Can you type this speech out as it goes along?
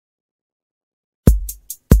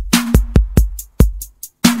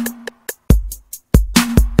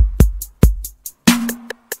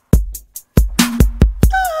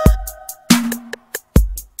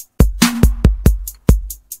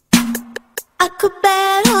I could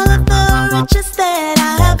bet all of the riches that I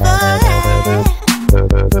ever had.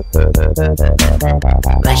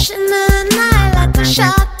 Rushing the night like a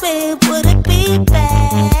shark, babe, would it be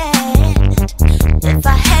bad if I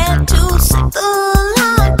had to sit the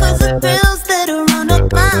alarm? Cause the thrills that run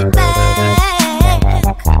up my back,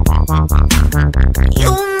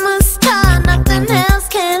 you must start, nothing else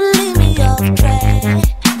can leave me off track.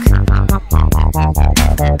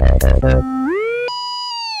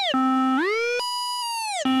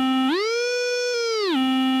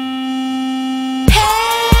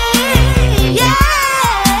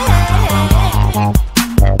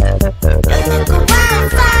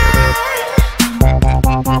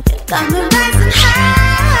 Got me rising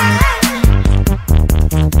high.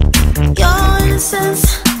 Your innocence,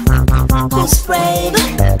 who's brave,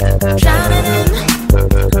 drowning in.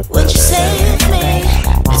 Would you save me?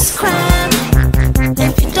 It's crime.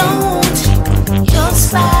 If you don't, you'll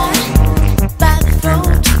slide by the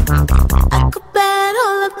throat. I could bet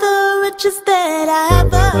all of the riches that I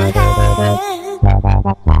ever had.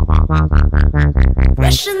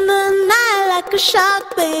 Rushing the night like a shark,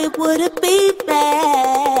 babe, would it be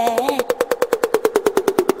bad?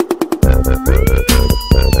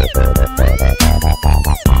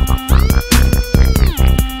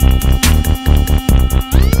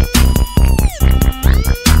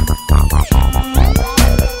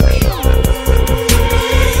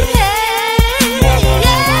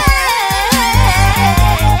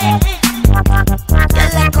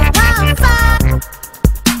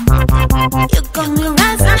 You got me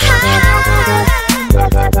rising high.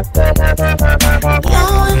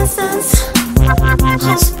 Your innocence,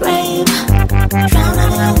 who's brave,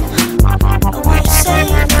 drowning in. Won't you save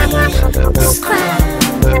me? This crime.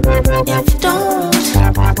 If you don't,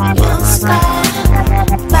 you'll slide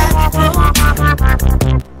by the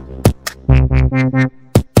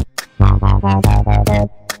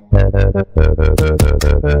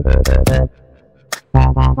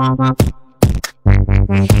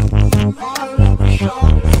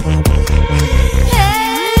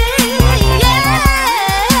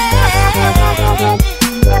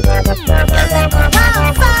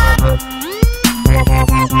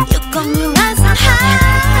you got me rising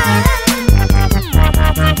high.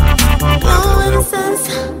 Your innocence,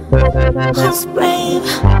 who's brave,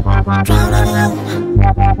 drowning in.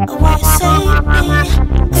 Won't you save me?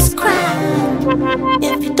 It's crime.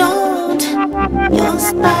 If you don't, you'll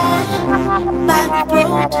slide by the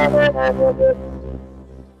road.